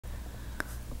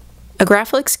A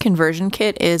Graflex conversion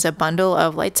kit is a bundle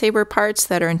of lightsaber parts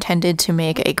that are intended to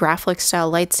make a Graflex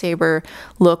style lightsaber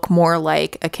look more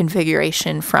like a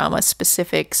configuration from a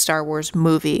specific Star Wars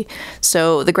movie.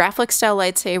 So the Graflex style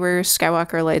lightsaber,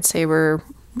 Skywalker lightsaber,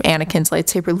 Anakin's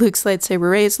lightsaber, Luke's lightsaber,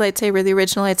 Rey's lightsaber, the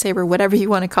original lightsaber, whatever you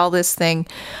want to call this thing,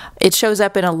 it shows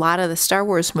up in a lot of the Star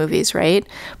Wars movies, right?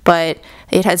 But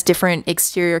it has different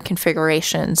exterior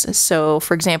configurations. So,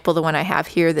 for example, the one I have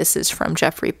here, this is from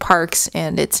Jeffrey Parks,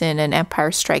 and it's in an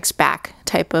Empire Strikes Back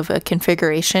type of a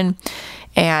configuration.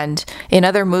 And in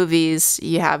other movies,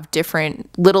 you have different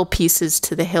little pieces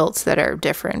to the hilts that are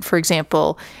different. For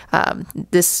example,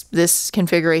 this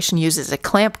configuration uses a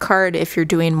clamp card. If you're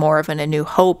doing more of an A New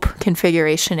Hope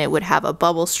configuration, it would have a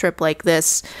bubble strip like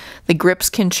this. The grips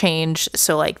can change.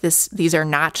 So like these are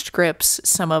notched grips.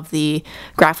 Some of the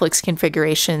Graflex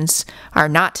configurations are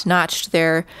not notched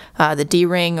there. The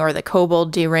D-ring or the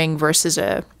Kobold D-ring versus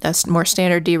a more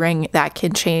standard D-ring, that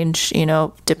can change,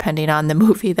 depending on the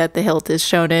movie that the hilt is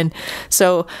shown in.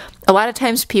 So a lot of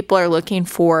times people are looking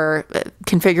for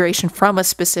configuration from a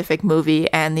specific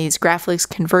movie, and these Graflex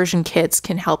conversion kits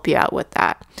can help you out with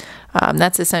that.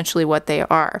 That's essentially what they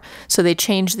are. So they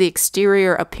change the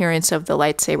exterior appearance of the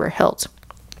lightsaber hilt.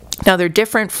 Now they're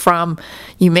different from,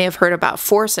 you may have heard about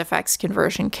Force Effects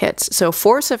conversion kits. So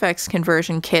Force Effects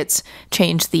conversion kits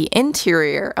change the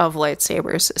interior of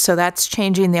lightsabers. So that's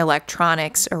changing the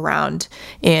electronics around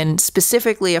in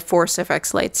specifically a Force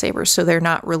Effects lightsaber. So they're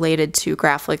not related to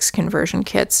Graflex conversion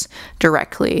kits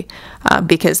directly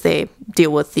because they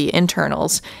deal with the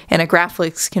internals. And a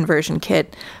Graflex conversion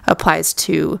kit applies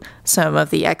to some of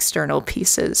the external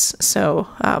pieces. So,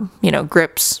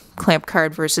 grips, clamp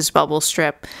card versus bubble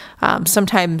strip.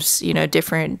 Sometimes,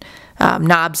 different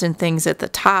knobs and things at the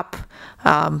top.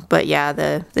 But yeah,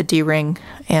 the D-ring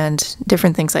and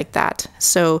different things like that.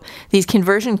 So these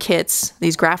conversion kits,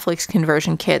 these Graflex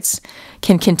conversion kits,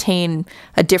 can contain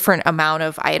a different amount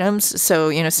of items.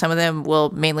 So, some of them will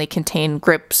mainly contain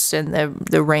grips and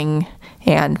the ring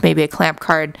and maybe a clamp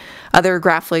card. Other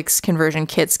Graflex conversion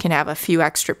kits can have a few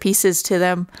extra pieces to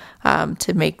them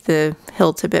to make the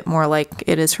hilt a bit more like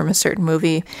it is from a certain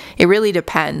movie. It really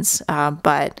depends,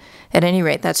 but at any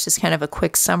rate, that's just kind of a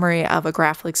quick summary of a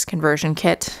Graflex conversion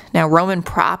kit. Now, Roman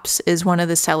Props is one of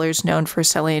the sellers known for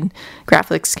selling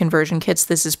Graflex conversion kits.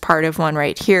 This is part of one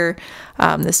right here.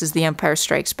 This is the Empire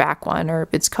Strikes Back one, or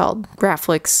it's called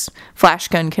Graflex Flash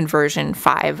Gun Conversion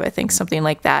 5, I think, something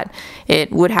like that.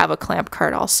 It would have a clamp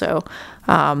card also.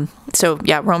 So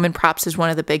yeah, Roman Props is one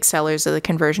of the big sellers of the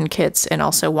conversion kits, and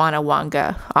also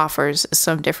Wanga offers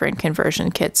some different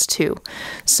conversion kits too.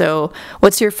 So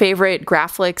what's your favorite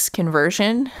Graflex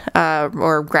conversion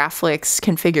or Graflex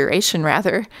configuration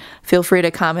rather? Feel free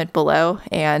to comment below.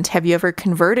 And have you ever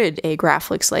converted a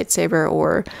Graflex lightsaber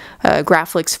or a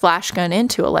Graflex flash gun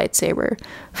into a lightsaber?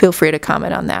 Feel free to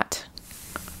comment on that.